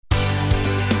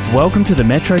Welcome to the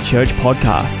Metrochurch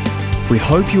podcast. We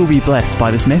hope you will be blessed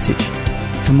by this message.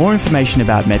 For more information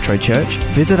about Metrochurch,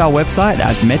 visit our website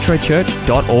at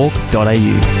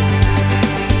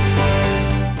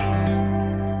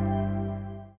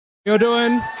metrochurch.org.au. You're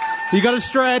doing? You got to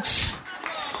stretch.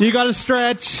 You got to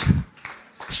stretch.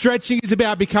 Stretching is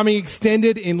about becoming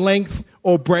extended in length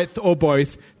or breadth or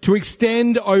both, to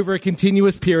extend over a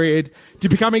continuous period, to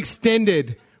become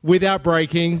extended without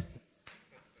breaking,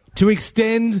 to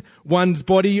extend one's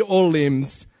body or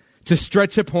limbs, to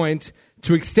stretch a point,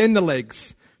 to extend the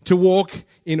legs, to walk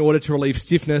in order to relieve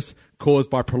stiffness caused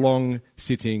by prolonged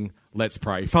sitting. Let's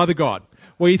pray. Father God,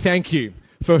 we thank you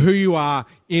for who you are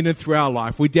in and through our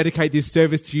life. We dedicate this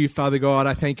service to you, Father God.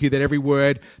 I thank you that every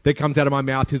word that comes out of my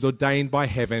mouth is ordained by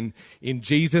heaven. In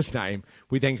Jesus' name,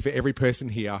 we thank you for every person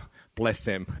here. Bless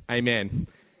them. Amen.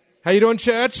 How you doing,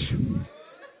 church?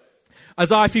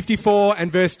 Isaiah 54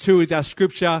 and verse 2 is our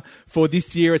scripture for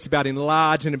this year. It's about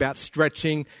enlarge and about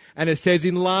stretching. And it says,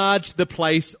 enlarge the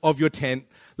place of your tent.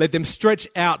 Let them stretch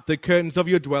out the curtains of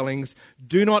your dwellings.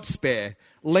 Do not spare.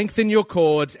 Lengthen your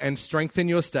cords and strengthen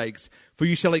your stakes. For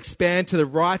you shall expand to the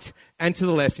right and to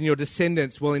the left, and your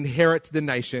descendants will inherit the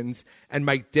nations and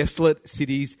make desolate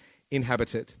cities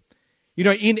inhabited. You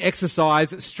know, in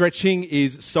exercise, stretching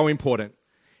is so important.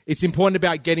 It's important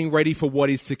about getting ready for what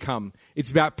is to come.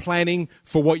 It's about planning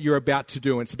for what you're about to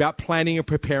do. And it's about planning and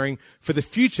preparing for the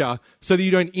future so that you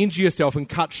don't injure yourself and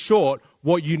cut short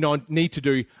what you need to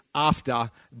do after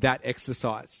that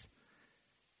exercise.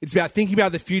 It's about thinking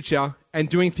about the future and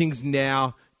doing things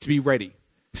now to be ready.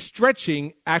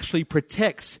 Stretching actually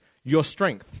protects your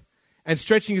strength. And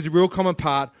stretching is a real common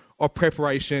part of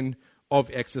preparation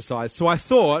of exercise. So I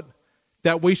thought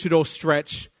that we should all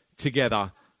stretch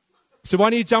together. So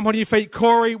why don't you jump on your feet?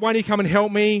 Corey, why don't you come and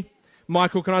help me?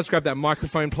 Michael, can I just grab that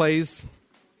microphone, please?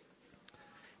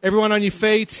 Everyone on your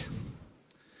feet.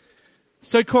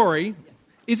 So Corey,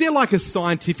 is there like a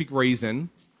scientific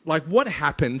reason, like what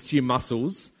happens to your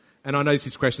muscles? And I know this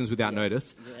is questions without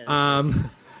notice. What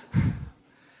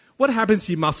happens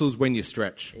to your muscles when you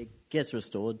stretch? It gets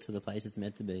restored to the place it's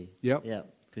meant to be. Yep. Yeah,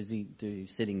 because you do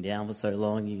sitting down for so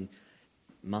long, your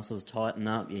muscles tighten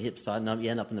up, your hips tighten up,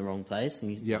 you end up in the wrong place,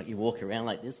 and you walk around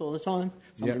like this all the time,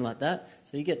 something like that.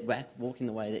 So you get back walking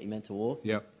the way that you're meant to walk.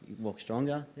 Yep. You walk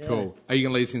stronger. Yeah. Cool. Are you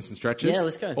going to lead us in some stretches? Yeah,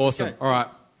 let's go. Awesome. Let's go. All right.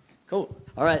 Cool.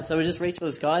 All right, so we just reach for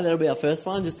the sky. That'll be our first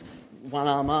one. Just one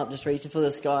arm up, just reaching for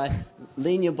the sky.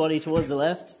 Lean your body towards the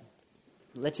left.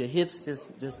 Let your hips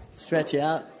just stretch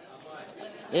out.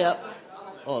 Yep.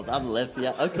 Oh, the other left.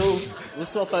 Yeah. Oh, cool. We'll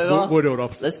swap over. We'll do it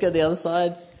opposite. Let's go the other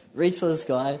side. Reach for the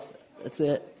sky. That's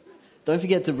it. Don't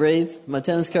forget to breathe. My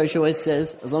tennis coach always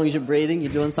says, as long as you're breathing,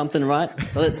 you're doing something right.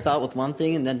 So let's start with one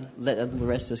thing and then let the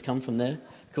rest just come from there.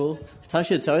 Cool. Touch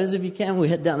your toes if you can. We'll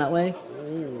head down that way.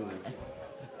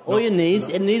 Or your knees.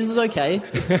 Your knees is okay.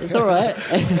 It's all right.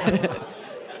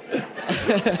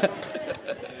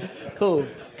 Cool.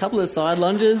 Couple of side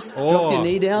lunges. Drop your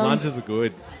knee down. Lunges are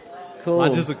good. Cool.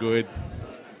 Lunges are good.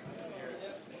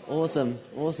 Awesome.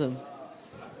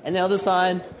 And the other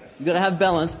side, you've got to have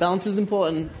balance. Balance is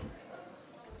important.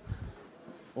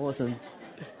 Awesome.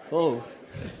 Cool.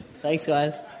 Thanks,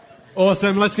 guys.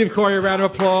 Awesome. Let's give Corey a round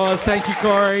of applause. Thank you,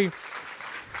 Corey.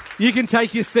 You can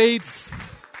take your seats.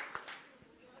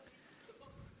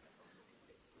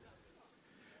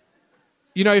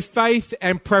 You know, faith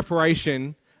and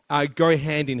preparation go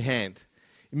hand in hand.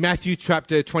 In Matthew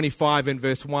chapter 25 and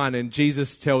verse 1, and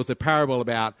Jesus tells a parable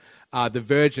about the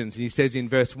virgins. And he says in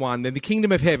verse 1, then the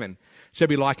kingdom of heaven shall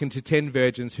be likened to 10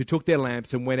 virgins who took their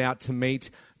lamps and went out to meet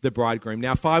the bridegroom.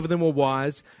 Now 5 of them were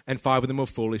wise and 5 of them were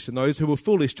foolish. And those who were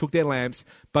foolish took their lamps,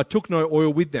 but took no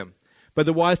oil with them. But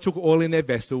the wise took oil in their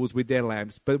vessels with their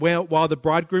lamps. But while the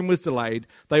bridegroom was delayed,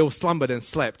 they all slumbered and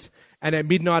slept. And at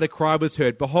midnight a cry was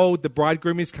heard, behold, the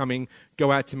bridegroom is coming,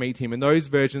 go out to meet him. And those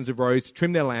virgins arose,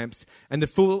 trimmed their lamps. And the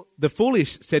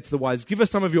foolish said to the wise, give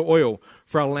us some of your oil,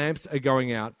 for our lamps are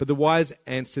going out. But the wise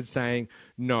answered, saying,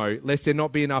 no, lest there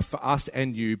not be enough for us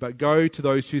and you, but go to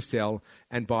those who sell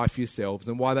and buy for yourselves.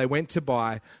 And while they went to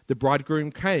buy, the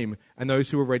bridegroom came, and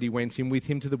those who were ready went in with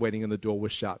him to the wedding, and the door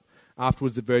was shut.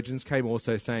 Afterwards the virgins came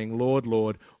also, saying, Lord,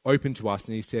 Lord, open to us.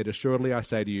 And he said, assuredly I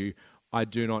say to you, I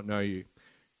do not know you.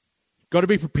 Got to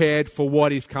be prepared for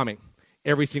what is coming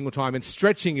every single time. And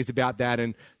stretching is about that.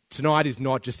 And tonight is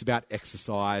not just about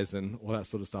exercise and all that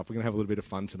sort of stuff. We're going to have a little bit of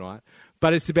fun tonight.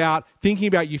 But it's about thinking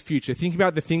about your future, thinking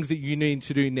about the things that you need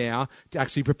to do now to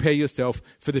actually prepare yourself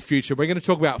for the future. We're going to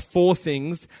talk about 4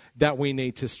 things that we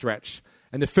need to stretch.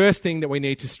 And the first thing that we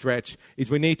need to stretch is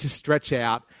we need to stretch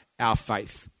out our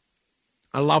faith.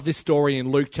 I love this story in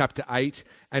Luke chapter 8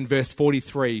 and verse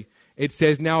 43. It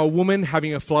says, now a woman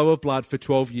having a flow of blood for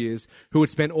 12 years, who had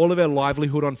spent all of her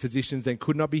livelihood on physicians and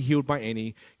could not be healed by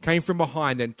any, came from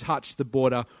behind and touched the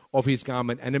border of his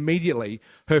garment, and immediately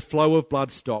her flow of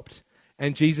blood stopped.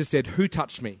 And Jesus said, who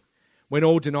touched me? When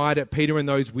all denied it, Peter and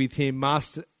those with him,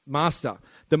 Master,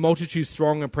 the multitudes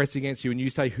throng and press against you, and you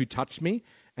say, who touched me?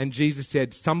 And Jesus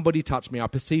said, somebody touched me. I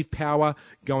perceive power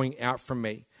going out from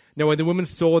me. Now, when the woman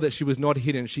saw that she was not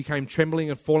hidden, she came trembling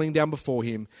and falling down before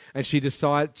him, and she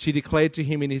declared to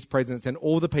him in his presence and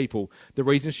all the people the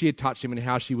reason she had touched him and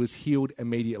how she was healed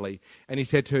immediately. And he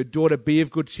said to her, daughter, be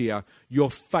of good cheer. Your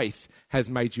faith has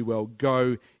made you well.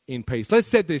 Go in peace. Let's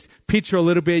set this picture a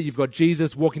little bit. You've got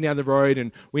Jesus walking down the road,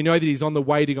 and we know that he's on the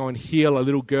way to go and heal a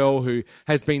little girl who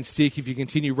has been sick, if you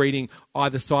continue reading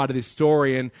either side of this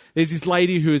story. And there's this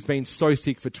lady who has been so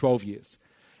sick for 12 years.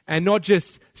 And not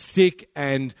just sick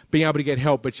and being able to get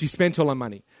help, but she spent all her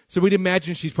money. So we'd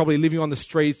imagine she's probably living on the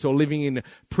streets or living in a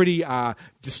pretty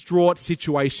distraught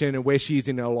situation and where she is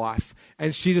in her life.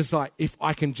 And she just like, if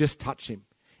I can just touch him,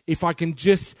 if I can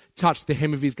just touch the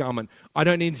hem of his garment, I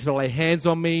don't need him to lay hands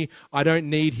on me. I don't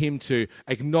need him to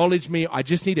acknowledge me. I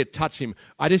just need to touch him.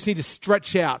 I just need to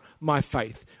stretch out my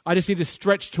faith. I just need to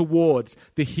stretch towards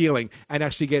the healing and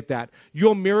actually get that.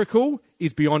 Your miracle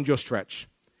is beyond your stretch.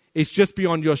 It's just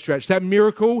beyond your stretch. That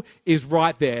miracle is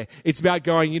right there. It's about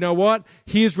going, you know what?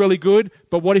 Here's really good,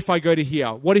 but what if I go to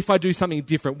here? What if I do something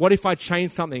different? What if I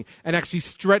change something and actually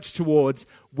stretch towards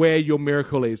where your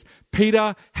miracle is?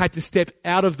 Peter had to step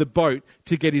out of the boat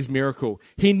to get his miracle.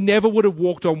 He never would have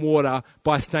walked on water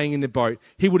by staying in the boat.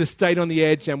 He would have stayed on the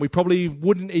edge, and we probably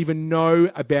wouldn't even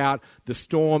know about the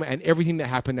storm and everything that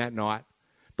happened that night.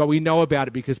 But we know about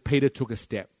it because Peter took a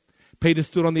step. Peter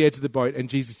stood on the edge of the boat and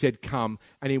Jesus said, come.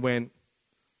 And he went,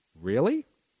 really?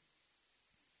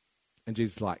 And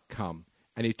Jesus was like, come.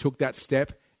 And he took that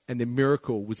step, and the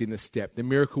miracle was in the step. The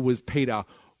miracle was Peter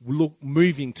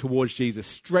moving towards Jesus,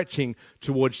 stretching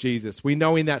towards Jesus. We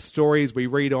know in that story as we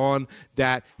read on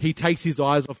that he takes his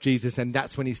eyes off Jesus, and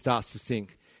that's when he starts to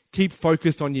sink. Keep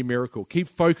focused on your miracle. Keep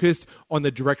focused on the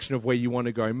direction of where you want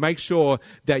to go. Make sure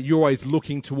that you're always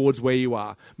looking towards where you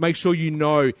are. Make sure you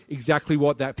know exactly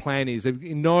what that plan is.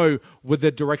 You know with the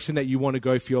direction that you want to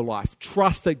go for your life.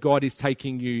 Trust that God is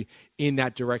taking you in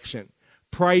that direction.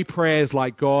 Pray prayers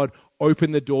like, God,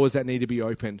 open the doors that need to be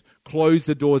opened. Close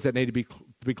the doors that need to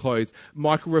be closed.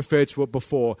 Michael referred to it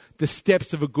before. The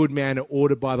steps of a good man are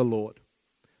ordered by the Lord.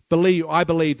 I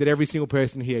believe that every single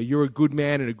person here, you're a good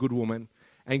man and a good woman.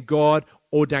 And God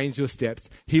ordains your steps.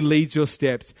 He leads your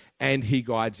steps and he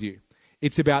guides you.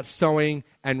 It's about sowing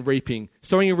and reaping.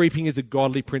 Sowing and reaping is a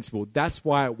godly principle. That's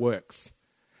why it works.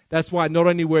 That's why it not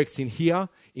only works in here,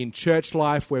 in church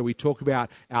life, where we talk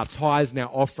about our tithes and our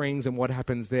offerings and what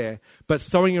happens there, but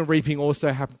sowing and reaping also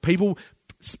happen. People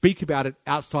speak about it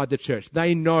outside the church.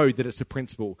 They know that it's a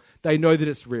principle. They know that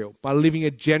it's real. By living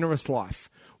a generous life,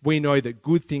 we know that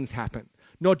good things happen.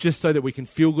 Not just so that we can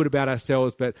feel good about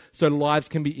ourselves, but so lives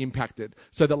can be impacted,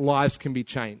 so that lives can be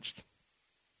changed.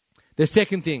 The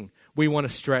second thing we want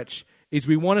to stretch is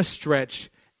we want to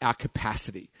stretch our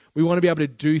capacity. We want to be able to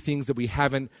do things that we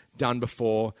haven't done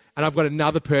before. And I've got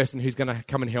another person who's going to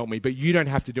come and help me, but you don't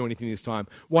have to do anything this time.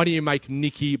 Why don't you make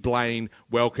Nikki Blaine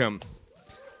welcome?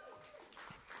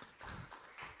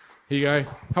 Here you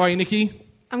go. How are you, Nikki?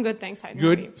 I'm good, thanks, Hayden.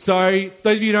 Good. So,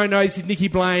 those of you who don't know, this is Nikki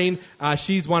Blaine.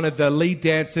 She's one of the lead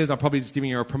dancers. I'm probably just giving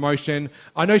her a promotion.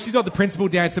 I know she's not the principal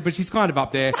dancer, but she's kind of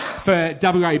up there for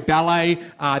WA Ballet.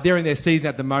 They're in their season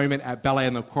at the moment at Ballet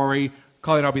in the Quarry.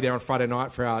 Colin and I'll be there on Friday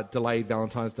night for our delayed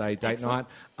Valentine's Day date night.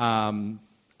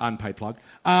 Unpaid plug.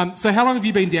 So, how long have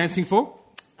you been dancing for?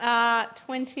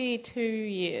 22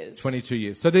 years. 22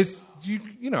 years. So, there's,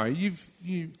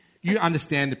 you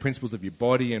understand the principles of your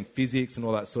body and physics and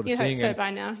all that sort of thing. You'd hope so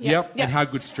by now. Yep. And how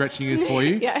good stretching is for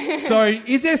you. Yeah. So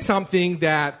is there something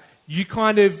that you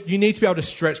need to be able to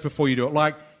stretch before you do it?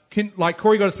 Like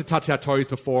Corey got us to touch our toes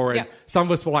before, and some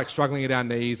of us were like struggling at our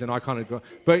knees, and I kind of got...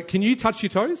 But can you touch your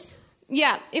toes?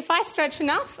 Yeah. If I stretch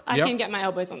enough, I can get my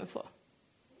elbows on the floor.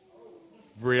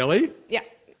 Really? Yeah.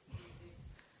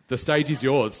 The stage is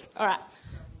yours. All right.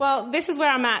 Well, this is where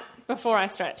I'm at before I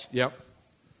stretch. Yep.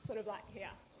 Sort of like here.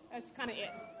 That's kind of it.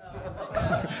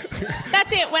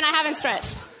 That's it when I haven't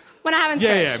stretched.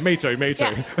 Yeah, me too.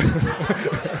 Yeah.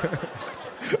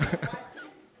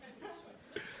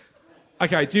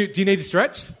 Okay, do you need to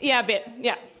stretch? Yeah, a bit,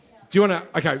 yeah. Do you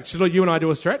want to... Okay, should you and I do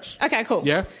a stretch? Okay, cool.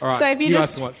 Yeah? All right. So if you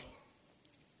just watch.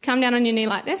 Come down on your knee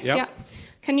like this. Yep.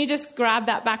 Can you just grab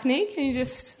that back knee? Can you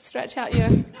just stretch out your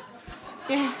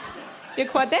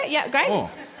quad there? Yeah, great.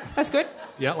 Oh. That's good.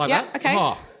 Yeah, like that? Okay.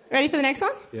 Oh. Ready for the next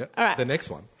one? Yeah. All right. The next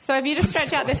one. So if you just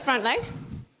stretch out this front leg,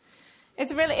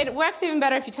 It works even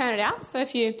better if you turn it out. So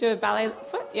if you do a ballet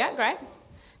foot, yeah, great.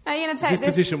 Now you're going to take this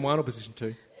position 1 or position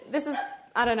 2? This is,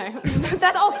 I don't know.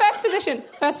 First position.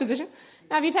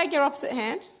 Now if you take your opposite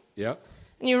hand. Yeah.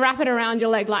 And you wrap it around your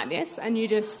leg like this, and you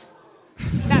just...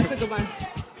 That's a good one.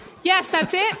 Yes,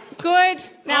 that's it. Good.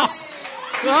 Now...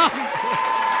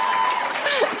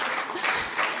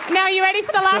 Now, are you ready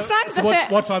for the last one? So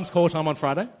what time's call time on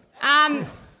Friday?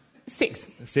 6.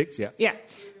 6, yeah. Yeah.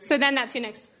 So then that's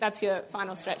your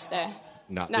final stretch there.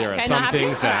 No, there are some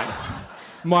things that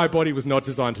my body was not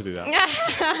designed to do that.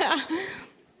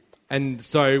 And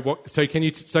so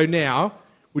so now,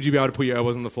 would you be able to put your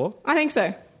elbows on the floor? I think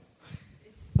so.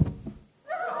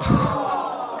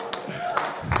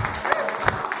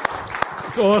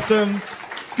 It's awesome.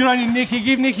 Good on you, Nikki.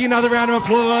 Give Nikki another round of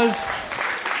applause.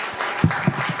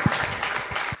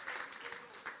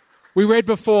 We read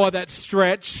before that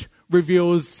stretch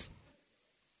unreveals.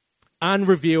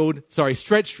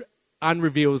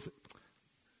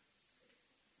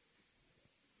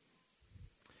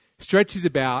 Stretch is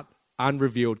about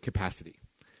unrevealed capacity.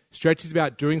 Stretch is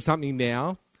about doing something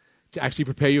now to actually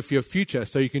prepare you for your future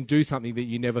so you can do something that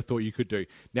you never thought you could do.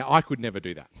 Now, I could never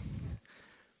do that.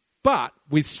 But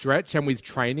with stretch and with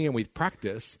training and with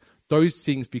practice, those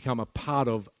things become a part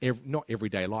of, not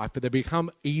everyday life, but they become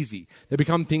easy. They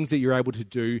become things that you're able to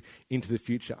do into the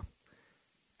future.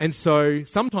 And so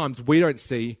sometimes we don't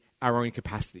see our own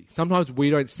capacity. Sometimes we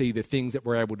don't see the things that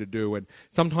we're able to do. And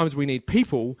sometimes we need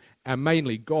people, and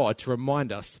mainly God, to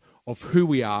remind us of who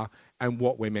we are and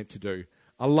what we're meant to do.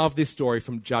 I love this story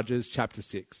from Judges chapter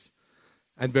 6.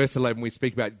 And verse 11, we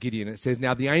speak about Gideon. It says,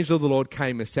 "Now the angel of the Lord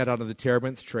came and sat under the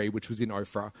terebinth tree, which was in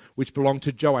Ophrah, which belonged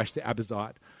to Joash the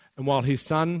Abiezrite. And while his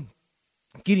son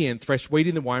Gideon threshed wheat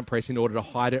in the winepress in order to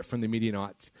hide it from the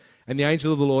Midianites. And the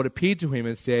angel of the Lord appeared to him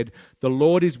and said, 'The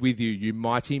Lord is with you, you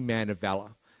mighty man of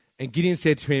valor.' And Gideon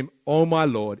said to him, 'Oh my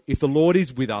Lord, if the Lord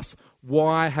is with us,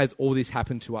 why has all this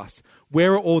happened to us?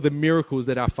 Where are all the miracles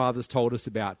that our fathers told us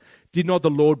about? Did not the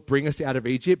Lord bring us out of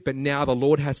Egypt? But now the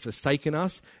Lord has forsaken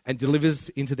us and delivers us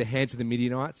into the hands of the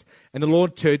Midianites.' And the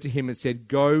Lord turned to him and said,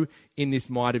 'Go in this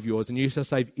might of yours, and you shall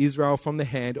save Israel from the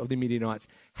hand of the Midianites.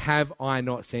 Have I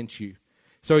not sent you?'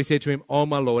 So he said to him, 'Oh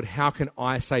my Lord, how can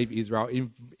I save Israel?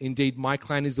 Indeed, my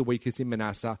clan is the weakest in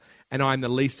Manasseh, and I am the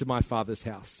least of my father's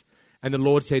house.' And the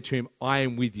Lord said to him, 'I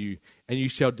am with you, and you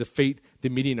shall defeat the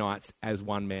Midianites as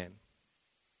one man.'"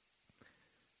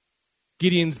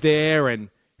 Gideon's there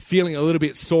and feeling a little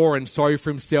bit sore and sorry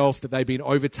for himself that they've been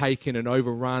overtaken and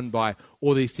overrun by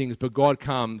all these things. But God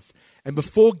comes, and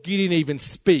before Gideon even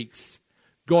speaks,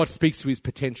 God speaks to his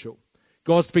potential.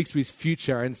 God speaks to his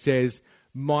future and says,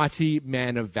 "Mighty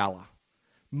man of valor.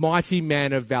 Mighty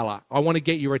man of valor. I want to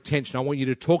get your attention. I want you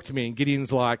to talk to me." And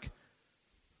Gideon's like,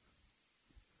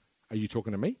 "Are you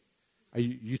talking to me? Are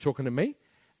you talking to me?"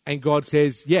 And God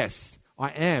says, "Yes, I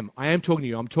am. I am talking to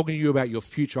you. I'm talking to you about your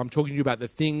future. I'm talking to you about the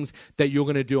things that you're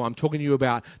going to do. I'm talking to you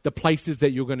about the places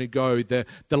that you're going to go, the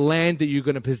land that you're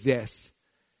going to possess."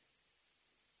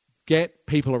 Get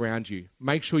people around you.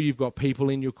 Make sure you've got people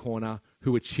in your corner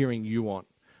who are cheering you on.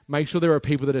 Make sure there are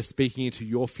people that are speaking into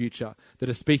your future, that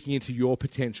are speaking into your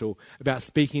potential, about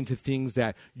speaking into things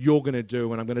that you're going to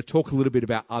do. And I'm going to talk a little bit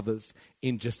about others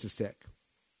in just a sec.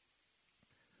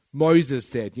 Moses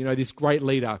said, this great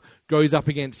leader goes up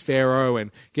against Pharaoh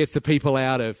and gets the people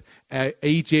out of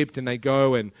Egypt, and they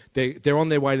go and they're on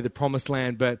their way to the promised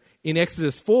land. But in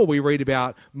Exodus 4, we read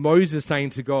about Moses saying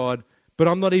to God, "But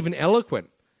I'm not even eloquent.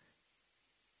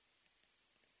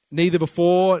 Neither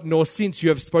before nor since you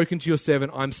have spoken to your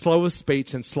servant, I'm slow of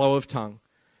speech and slow of tongue."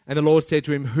 And the Lord said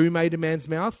to him, "Who made a man's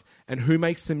mouth? And who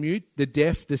makes the mute, the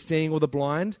deaf, the seeing, or the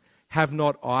blind? Have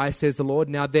not I, says the Lord?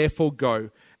 Now therefore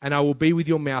go, and I will be with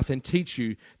your mouth and teach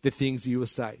you the things you will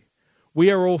say."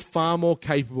 We are all far more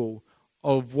capable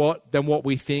than what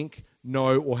we think,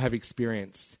 know, or have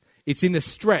experienced. It's in the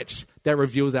stretch that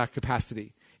reveals our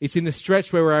capacity. It's in the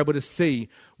stretch where we're able to see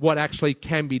what actually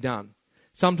can be done.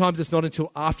 Sometimes it's not until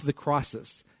after the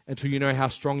crisis, until you know how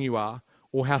strong you are,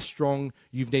 or how strong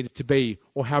you've needed to be,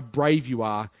 or how brave you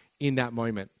are in that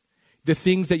moment. The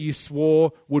things that you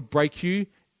swore would break you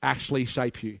actually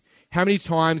shape you. How many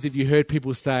times have you heard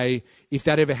people say, "If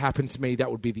that ever happened to me,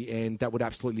 that would be the end. That would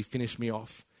absolutely finish me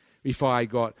off. If I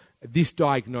got this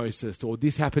diagnosis, or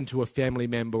this happened to a family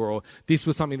member, or this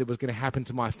was something that was going to happen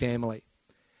to my family."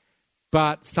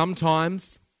 But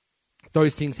sometimes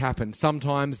those things happen.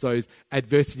 Sometimes those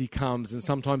adversity comes, and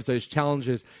sometimes those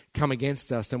challenges come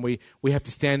against us, and we have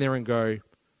to stand there and go,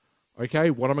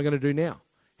 "Okay, what am I going to do now?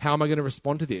 How am I going to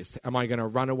respond to this? Am I going to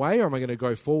run away, or am I going to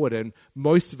go forward?" And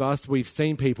most of us, we've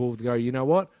seen people go, "You know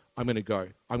what? I'm going to go.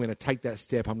 I'm going to take that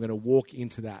step. I'm going to walk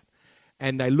into that.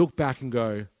 And they look back and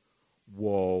go,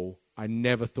 whoa, I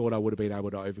never thought I would have been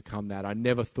able to overcome that. I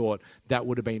never thought that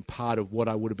would have been part of what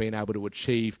I would have been able to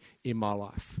achieve in my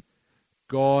life.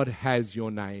 God has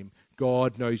your name.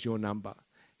 God knows your number.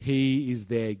 He is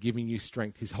there giving you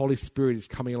strength. His Holy Spirit is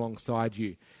coming alongside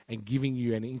you and giving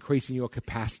you and increasing your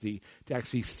capacity to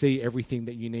actually see everything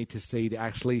that you need to see, to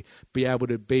actually be able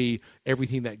to be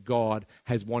everything that God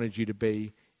has wanted you to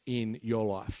be in your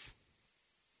life.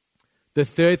 The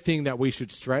third thing that we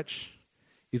should stretch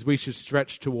is we should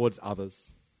stretch towards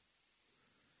others.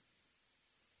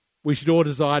 We should all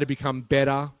desire to become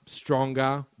better,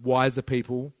 stronger, wiser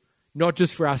people, not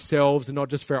just for ourselves and not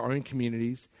just for our own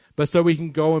communities, but so we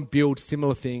can go and build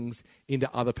similar things into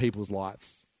other people's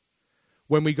lives.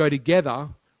 When we go together,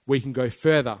 we can go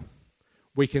further.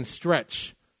 We can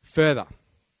stretch further.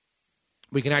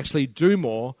 We can actually do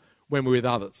more when we're with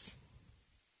others.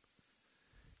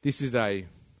 This is a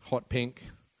hot pink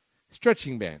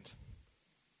stretching band.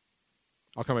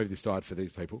 I'll come over this side for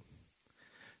these people.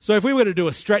 So if we were to do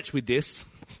a stretch with this,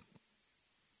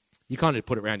 you kind of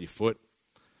put it around your foot,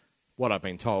 what I've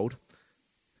been told,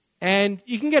 and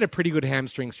you can get a pretty good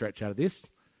hamstring stretch out of this.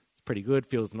 It's pretty good,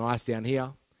 feels nice down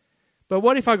here. But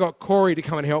what if I got Corey to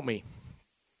come and help me?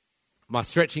 My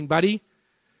stretching buddy,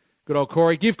 good old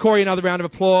Corey. Give Corey another round of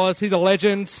applause. He's a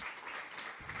legend.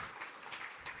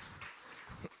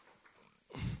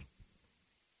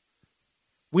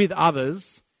 With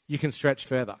others, you can stretch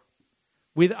further.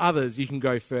 With others, you can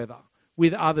go further.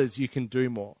 With others, you can do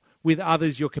more. With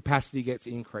others, your capacity gets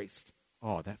increased.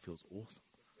 Oh, that feels awesome.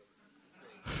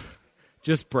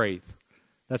 Just breathe.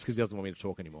 That's because he doesn't want me to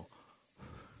talk anymore.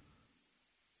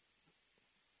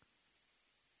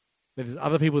 When there's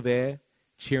other people there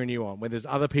cheering you on, when there's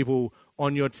other people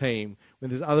on your team,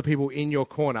 when there's other people in your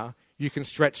corner, you can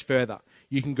stretch further.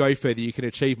 You can go further. You can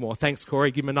achieve more. Thanks,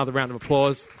 Corey. Give him another round of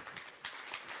applause.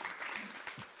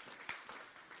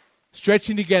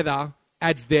 Stretching together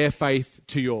adds their faith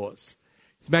to yours.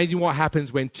 It's amazing what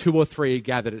happens when 2 or 3 are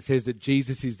gathered. It says that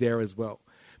Jesus is there as well.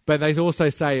 But they also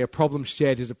say a problem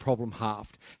shared is a problem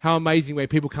halved. How amazing when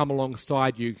people come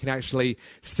alongside you can actually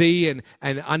see and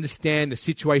understand the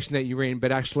situation that you're in,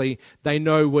 but actually they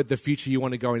know what the future you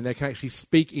want to go in. They can actually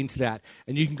speak into that,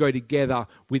 and you can go together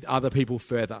with other people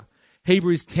further.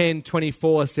 Hebrews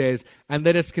 10:24 says, "And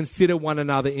let us consider one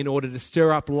another in order to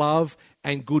stir up love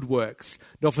and good works,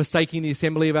 not forsaking the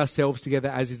assembly of ourselves together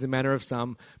as is the manner of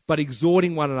some, but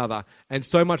exhorting one another, and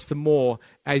so much the more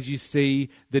as you see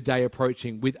the day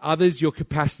approaching." With others, your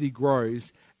capacity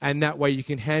grows, and that way you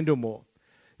can handle more.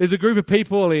 There's a group of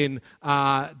people they're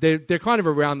kind of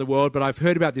around the world, but I've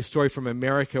heard about this story from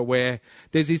America where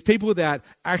there's these people that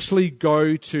actually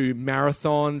go to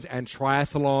marathons and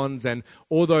triathlons and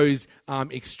all those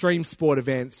extreme sport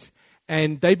events,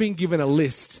 and they've been given a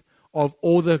list of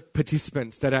all the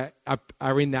participants that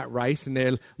are in that race, and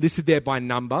they're listed there by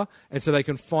number, and so they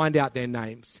can find out their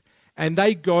names. And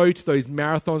they go to those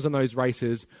marathons and those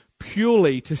races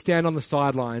purely to stand on the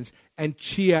sidelines and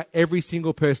cheer every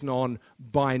single person on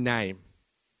by name.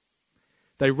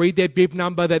 They read their bib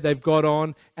number that they've got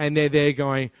on, and they're there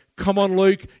going, "Come on,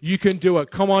 Luke, you can do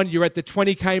it. Come on, you're at the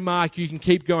 20K mark, you can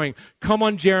keep going. Come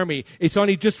on, Jeremy, it's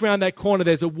only just around that corner,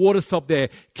 there's a water stop there.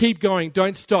 Keep going,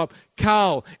 don't stop.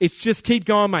 Carl, it's just keep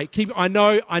going, mate. I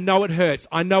know it hurts,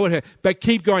 but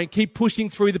keep going, keep pushing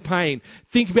through the pain.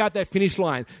 Think about that finish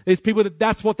line." There's people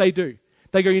that's what they do.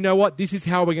 They go, you know what? This is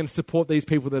how we're going to support these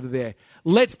people that are there.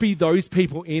 Let's be those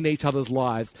people in each other's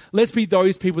lives. Let's be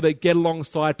those people that get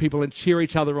alongside people and cheer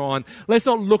each other on. Let's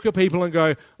not look at people and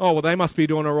go, "Oh, well, they must be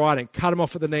doing all right," and cut them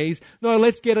off at the knees. No,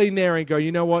 let's get in there and go,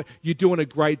 "You know what? You're doing a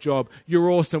great job.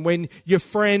 You're awesome." When your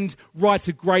friend writes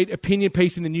a great opinion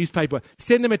piece in the newspaper,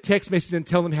 send them a text message and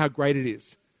tell them how great it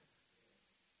is.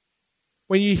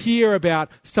 When you hear about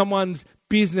someone's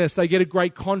business, they get a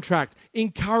great contract,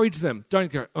 encourage them. Don't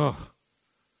go, "Oh,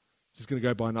 just going to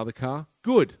go buy another car."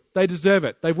 Good. They deserve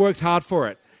it. They've worked hard for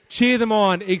it. Cheer them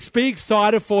on. Be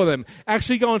excited for them.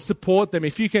 Actually go and support them.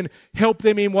 If you can help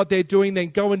them in what they're doing, then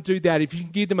go and do that. If you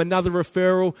can give them another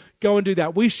referral, go and do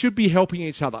that. We should be helping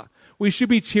each other. We should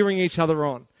be cheering each other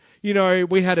on. You know,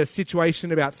 we had a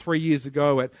situation about 3 years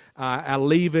ago at our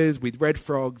Levers with Red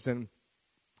Frogs, and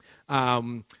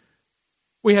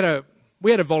we had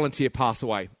a volunteer pass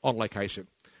away on location.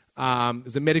 It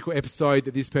was a medical episode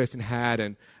that this person had,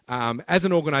 and as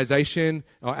an organisation,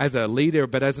 or as a leader,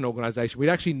 but as an organisation, we'd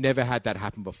actually never had that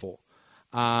happen before.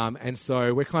 And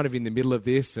so we're kind of in the middle of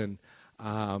this, and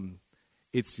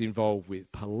it's involved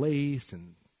with police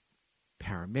and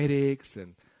paramedics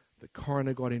and the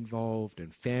coroner got involved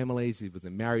and families. He was a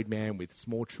married man with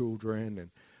small children and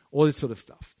all this sort of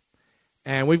stuff.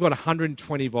 And we've got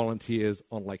 120 volunteers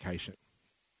on location.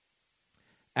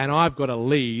 And I've got to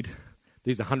lead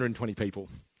these 120 people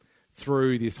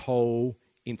through this whole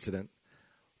incident,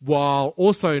 while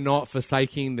also not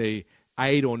forsaking the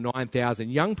 8,000 or 9,000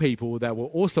 young people that were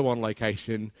also on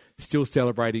location, still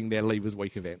celebrating their Leavers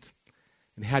Week event.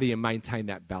 And how do you maintain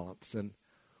that balance? And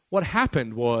what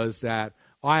happened was that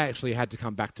I actually had to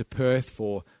come back to Perth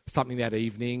for something that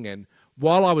evening. And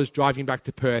while I was driving back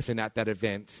to Perth and at that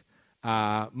event,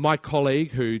 my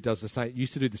colleague who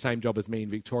used to do the same job as me in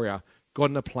Victoria, got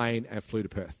on a plane and flew to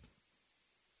Perth.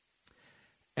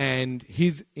 And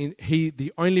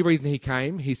the only reason he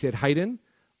came, he said, Hayden,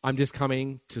 I'm just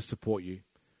coming to support you.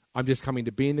 I'm just coming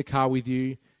to be in the car with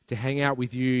you, to hang out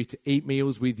with you, to eat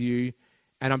meals with you,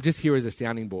 and I'm just here as a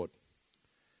sounding board.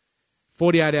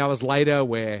 48 hours later,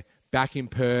 we're back in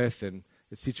Perth, and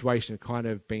the situation had kind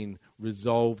of been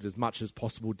resolved as much as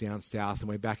possible down south, and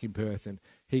we're back in Perth, and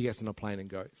he gets on a plane and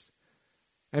goes.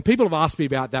 And people have asked me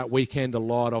about that weekend a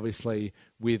lot, obviously,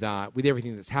 with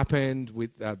everything that's happened. We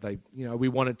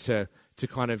wanted to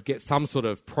kind of get some sort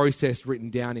of process written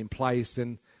down in place,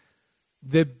 and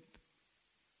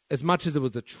as much as it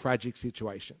was a tragic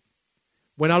situation,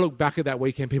 when I look back at that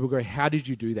weekend, people go, how did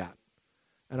you do that?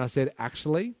 And I said,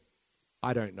 actually,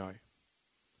 I don't know.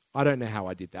 I don't know how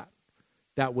I did that.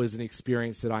 That was an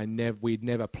experience that we'd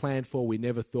never planned for. We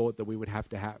never thought that we would have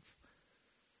to have.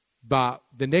 But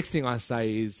the next thing I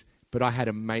say is, but I had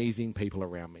amazing people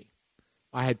around me.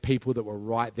 I had people that were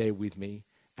right there with me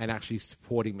and actually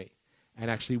supporting me and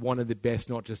actually wanted the best,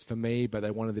 not just for me, but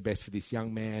they wanted the best for this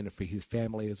young man and for his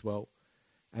family as well.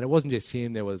 And it wasn't just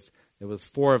him. There was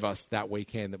 4 of us that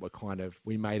weekend that were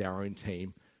we made our own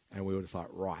team, and we were just like,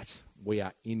 right, we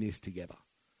are in this together.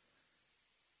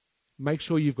 Make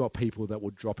sure you've got people that will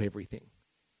drop everything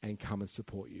and come and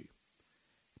support you.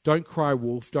 Don't cry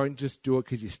wolf. Don't just do it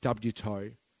because you stubbed your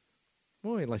toe.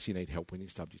 Well, unless you need help when you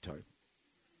stubbed your toe.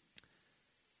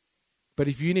 But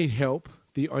if you need help,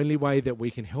 the only way that we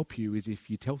can help you is if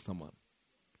you tell someone.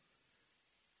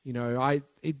 You know,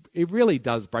 it really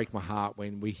does break my heart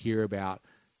when we hear about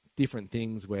different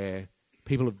things where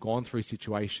people have gone through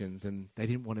situations and they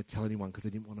didn't want to tell anyone because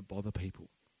they didn't want to bother people.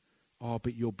 Oh,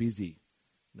 but you're busy.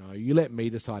 No, you let me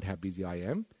decide how busy I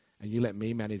am, and you let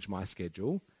me manage my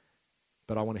schedule,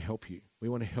 but I want to help you. We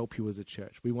want to help you as a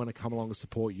church. We want to come along and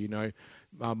support you. You know,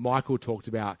 Michael talked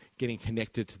about getting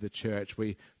connected to the church.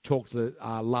 We talked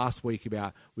last week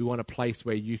about we want a place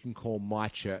where you can call my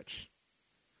church.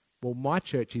 Well, my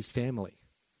church is family,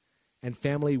 and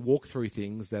family walk through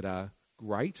things that are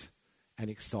great and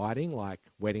exciting, like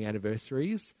wedding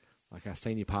anniversaries, like our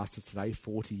senior pastor today,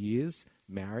 40 years,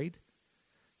 married.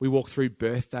 We walk through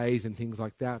birthdays and things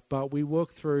like that, but we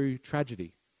walk through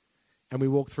tragedy, and we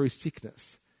walk through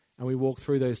sickness, and we walk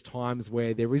through those times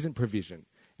where there isn't provision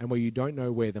and where you don't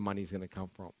know where the money's going to come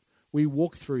from. We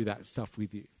walk through that stuff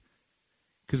with you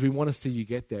because we want to see you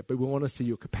get there, but we want to see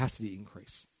your capacity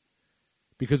increase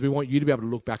because we want you to be able to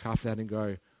look back after that and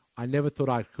go, I never thought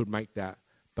I could make that,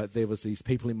 but there was these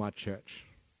people in my church.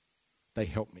 They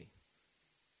helped me.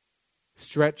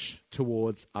 Stretch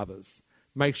towards others.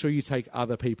 Make sure you take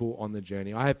other people on the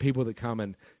journey. I have people that come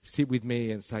and sit with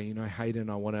me and say, you know, Hayden,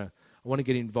 I want to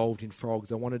get involved in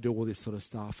frogs. I want to do all this sort of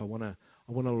stuff. I want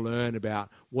to learn about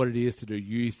what it is to do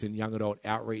youth and young adult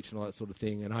outreach and all that sort of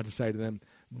thing. And I just say to them,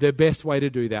 the best way to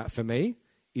do that for me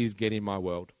is get in my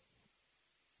world.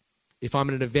 If I'm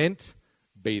at an event,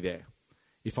 be there.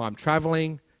 If I'm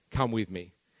traveling, come with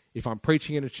me. If I'm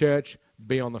preaching in a church,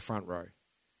 be on the front row.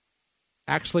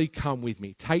 Actually come with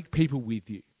me. Take people with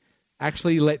you.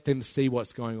 Actually let them see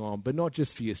what's going on, but not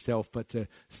just for yourself, but to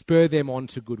spur them on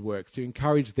to good works, to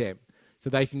encourage them so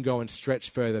they can go and stretch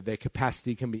further, their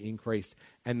capacity can be increased,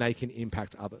 and they can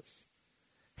impact others.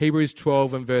 Hebrews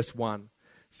 12 and verse 1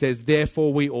 says,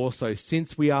 therefore we also,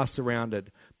 since we are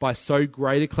surrounded by so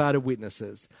great a cloud of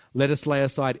witnesses, let us lay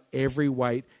aside every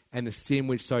weight and the sin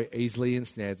which so easily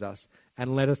ensnares us,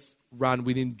 and let us run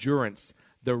with endurance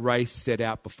the race set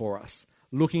out before us,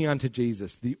 looking unto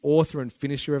Jesus, the author and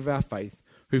finisher of our faith,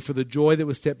 who for the joy that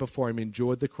was set before him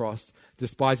endured the cross,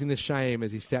 despising the shame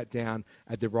as he sat down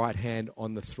at the right hand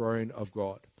on the throne of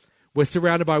God. We're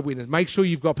surrounded by witnesses. Make sure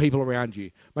you've got people around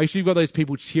you. Make sure you've got those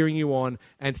people cheering you on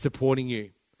and supporting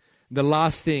you. The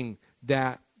last thing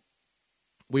that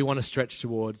we want to stretch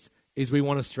towards is we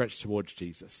want to stretch towards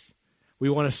Jesus. We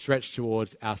want to stretch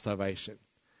towards our salvation.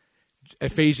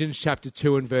 Ephesians chapter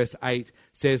 2 and verse 8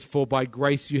 says, for by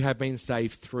grace you have been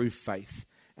saved through faith,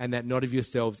 and that not of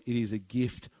yourselves, it is a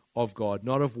gift of God,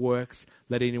 not of works,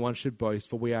 let anyone should boast,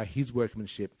 for we are his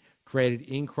workmanship, created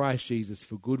in Christ Jesus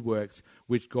for good works,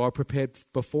 which God prepared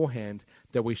beforehand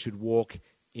that we should walk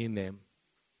in them.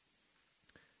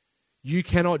 You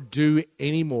cannot do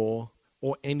any more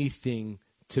or anything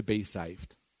to be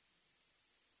saved.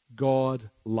 God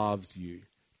loves you.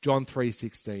 John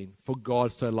 3:16, for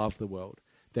God so loved the world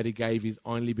that he gave his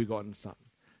only begotten Son,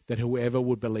 that whoever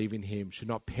would believe in him should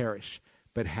not perish,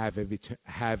 but have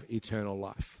eternal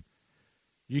life.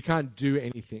 You can't do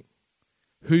anything.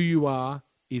 Who you are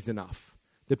is enough.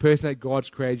 The person that God's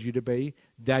created you to be,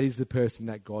 that is the person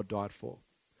that God died for.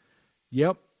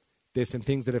 Yep, there's some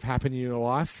things that have happened in your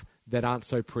life that aren't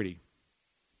so pretty.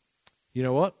 You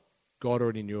know what? God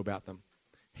already knew about them.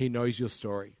 He knows your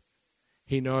story.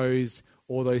 He knows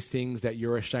all those things that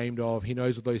you're ashamed of. He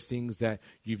knows all those things that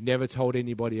you've never told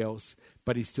anybody else,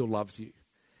 but he still loves you.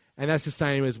 And that's the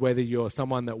same as whether you're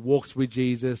someone that walks with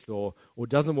Jesus or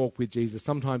doesn't walk with Jesus.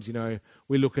 Sometimes,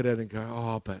 we look at it and go,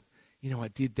 oh, but, I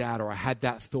did that, or I had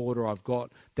that thought, or I've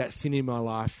got that sin in my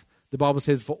life. The Bible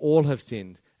says, for all have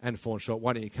sinned and fallen short.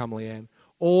 Why don't you come, Leanne?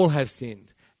 All have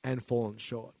sinned and fallen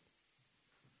short.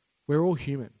 We're all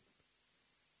human.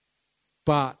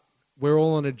 But we're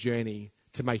all on a journey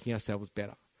to making ourselves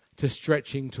better, to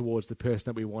stretching towards the person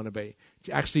that we want to be,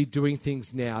 to actually doing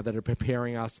things now that are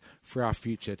preparing us for our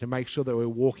future, to make sure that we're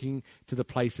walking to the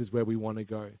places where we want to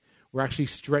go. We're actually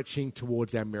stretching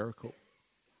towards our miracle.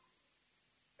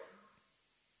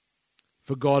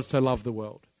 For God so loved the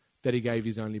world that he gave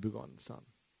his only begotten Son,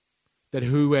 that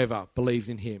whoever believes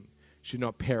in him should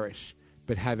not perish,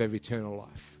 but have eternal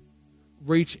life.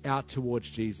 Reach out towards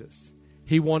Jesus.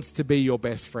 He wants to be your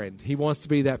best friend. He wants to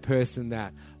be that person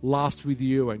that laughs with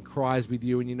you and cries with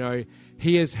you. And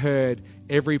he has heard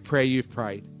every prayer you've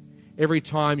prayed. Every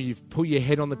time you've put your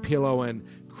head on the pillow and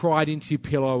cried into your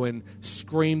pillow and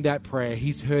screamed that prayer,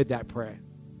 he's heard that prayer.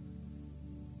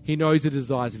 He knows the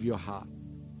desires of your heart.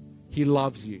 He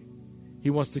loves you. He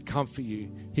wants to comfort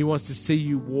you. He wants to see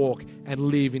you walk and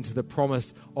live into the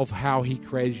promise of how he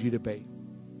created you to be.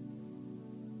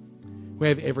 We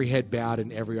have every head bowed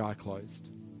and every eye closed.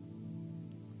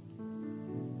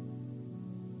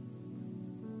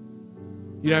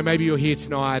 Maybe you're here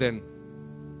tonight and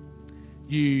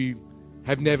you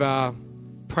have never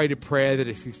prayed a prayer that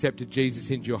has accepted Jesus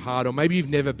into your heart, or maybe you've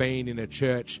never been in a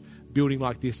church building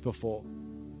like this before.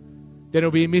 Then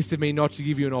it'll be amiss of me not to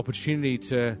give you an opportunity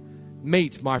to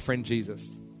meet my friend Jesus.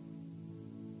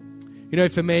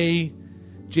 For me,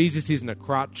 Jesus isn't a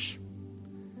crutch.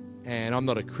 And I'm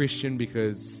not a Christian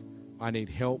because I need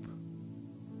help.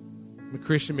 I'm a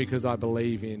Christian because I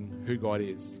believe in who God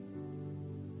is.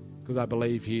 Because I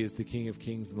believe he is the King of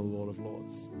Kings and the Lord of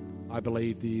Lords. I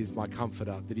believe that he is my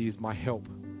comforter, that he is my help,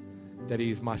 that he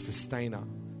is my sustainer,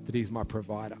 that he is my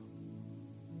provider.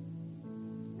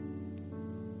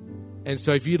 And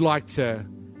so if you'd like to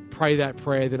pray that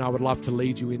prayer, then I would love to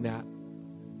lead you in that.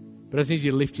 But I just need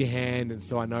you to lift your hand, and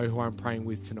so I know who I'm praying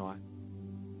with tonight.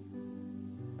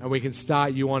 And we can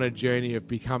start you on a journey of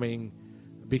becoming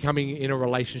in a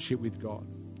relationship with God.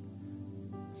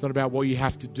 It's not about what you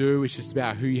have to do. It's just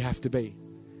about who you have to be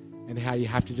and how you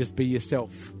have to just be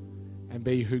yourself and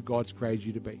be who God's created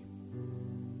you to be.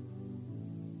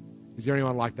 Is there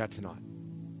anyone like that tonight?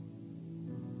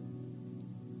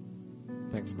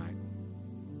 Thanks, mate.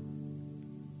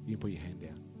 You can put your hand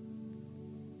down.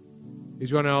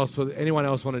 Is anyone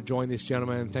else want to join this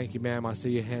gentleman? Thank you, ma'am. I see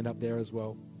your hand up there as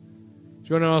well. Does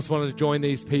anyone else want to join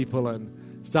these people and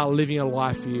start living a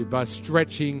life for you, but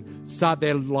start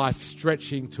their life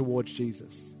stretching towards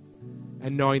Jesus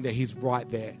and knowing that he's right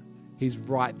there. He's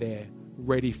right there,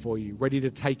 ready for you, ready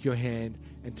to take your hand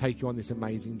and take you on this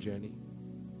amazing journey.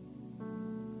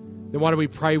 Then why don't we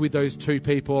pray with those two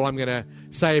people? I'm going to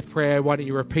say a prayer. Why don't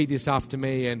you repeat this after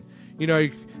me? And,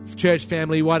 church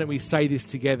family, why don't we say this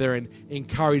together and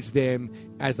encourage them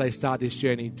as they start this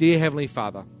journey? Dear Heavenly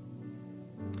Father,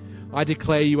 I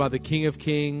declare you are the King of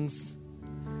Kings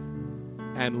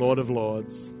and Lord of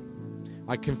Lords.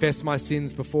 I confess my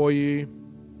sins before you.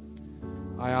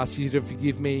 I ask you to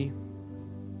forgive me.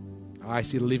 I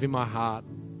ask you to live in my heart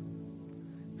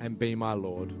and be my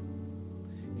Lord.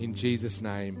 In Jesus'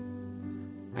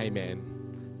 name, amen.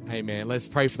 Amen. Let's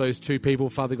pray for those two people.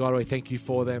 Father God, we thank you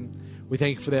for them. We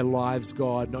thank you for their lives,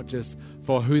 God, not just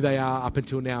for who they are up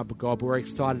until now, but God, we're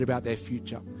excited about their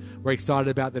future. We're excited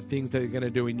about the things that they're going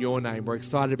to do in your name. We're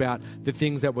excited about the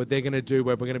things that they're going to do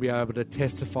where we're going to be able to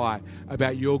testify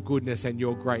about your goodness and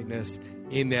your greatness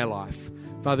in their life.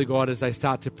 Father God, as they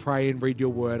start to pray and read your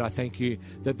word, I thank you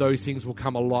that those things will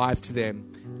come alive to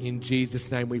them. In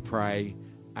Jesus' name we pray.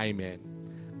 Amen.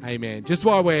 Amen. Just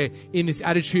while we're in this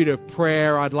attitude of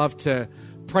prayer, I'd love to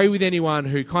pray with anyone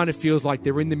who kind of feels like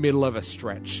they're in the middle of a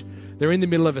stretch. They're in the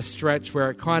middle of a stretch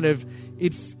where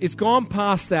it's gone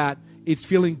past that. It's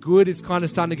feeling good. It's kind of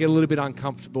starting to get a little bit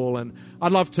uncomfortable. And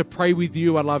I'd love to pray with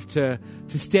you. I'd love to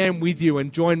stand with you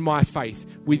and join my faith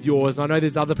with yours. I know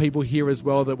there's other people here as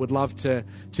well that would love to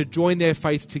join their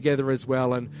faith together as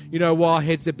well. And, while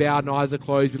heads are bowed and eyes are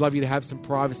closed, we'd love you to have some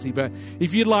privacy. But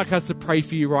if you'd like us to pray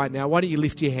for you right now, why don't you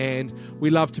lift your hand? We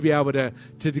love to be able to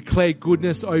declare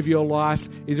goodness over your life.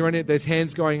 Is there any, there's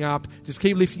hands going up. Just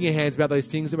keep lifting your hands about those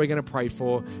things that we're going to pray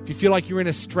for. If you feel like you're in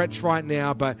a stretch right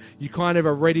now, but you kind of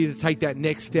are ready to take that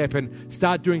next step and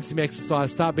start doing some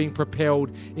exercise, start being propelled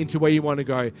into where you want to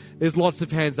go, there's lots of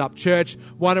hands up. Church,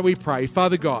 why don't we pray?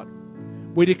 Father God,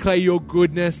 we declare your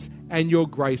goodness and your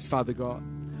grace, Father God.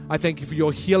 I thank you for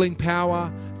your healing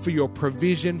power, for your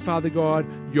provision, Father God,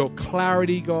 your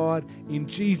clarity, God, in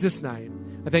Jesus' name.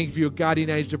 I thank you for your guardian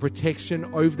angel protection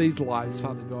over these lives,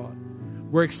 Father God.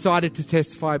 We're excited to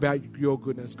testify about your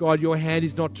goodness. God, your hand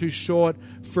is not too short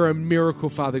for a miracle,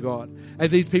 Father God.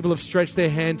 As these people have stretched their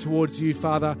hand towards you,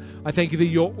 Father, I thank you that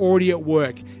you're already at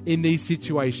work in these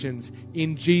situations.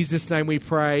 In Jesus' name we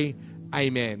pray,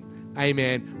 amen.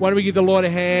 Amen. Why don't we give the Lord a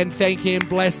hand, thank him,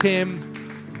 bless him.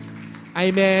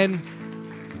 Amen.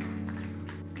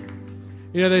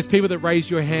 Those people that raised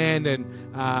your hand and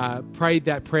prayed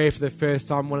that prayer for the first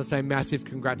time, I want to say massive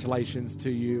congratulations to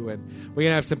you. And we're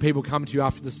going to have some people come to you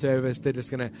after the service. They're just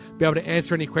going to be able to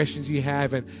answer any questions you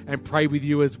have and pray with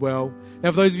you as well.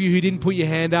 Now, for those of you who didn't put your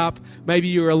hand up, maybe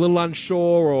you're a little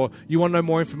unsure or you want to know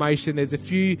more information, there's a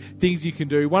few things you can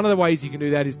do. One of the ways you can do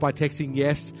that is by texting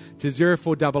YES to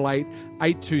 0488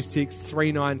 826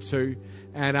 392.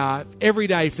 And every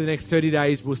day for the next 30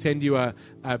 days, we'll send you a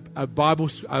Bible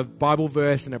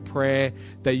verse and a prayer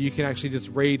that you can actually just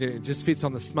read, and it just fits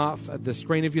on the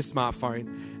screen of your smartphone.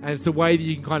 And it's a way that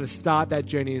you can kind of start that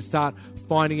journey and start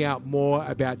finding out more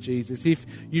about Jesus. If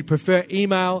you prefer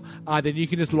email, then you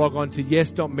can just log on to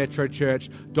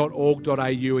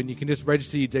yes.metrochurch.org.au and you can just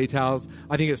register your details.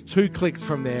 I think it's 2 clicks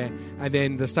from there. And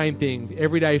then the same thing,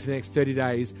 every day for the next 30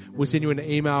 days, we'll send you an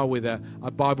email with a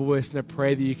Bible verse and a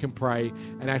prayer that you can pray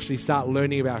and actually start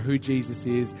learning about who Jesus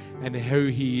is and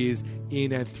who he is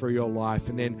in and through your life.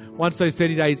 And then once those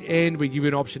 30 days end, we give you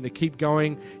an option to keep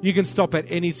going. You can stop at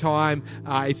any time.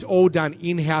 It's all done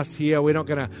in-house here. We're not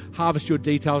going to harvest your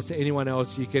details to anyone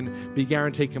else. You can be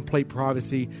guaranteed complete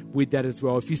privacy with that as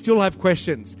well. If you still have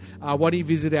questions, why don't you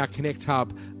visit our Connect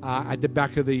Hub at the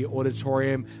back of the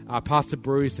auditorium. Pastor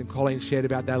Bruce and Colleen shared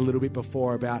about that a little bit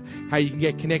before, about how you can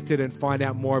get connected and find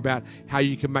out more about how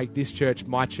you can make this church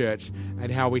my church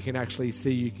and how we can actually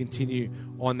see you continue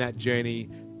on that journey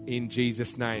in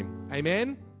Jesus' name.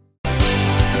 Amen.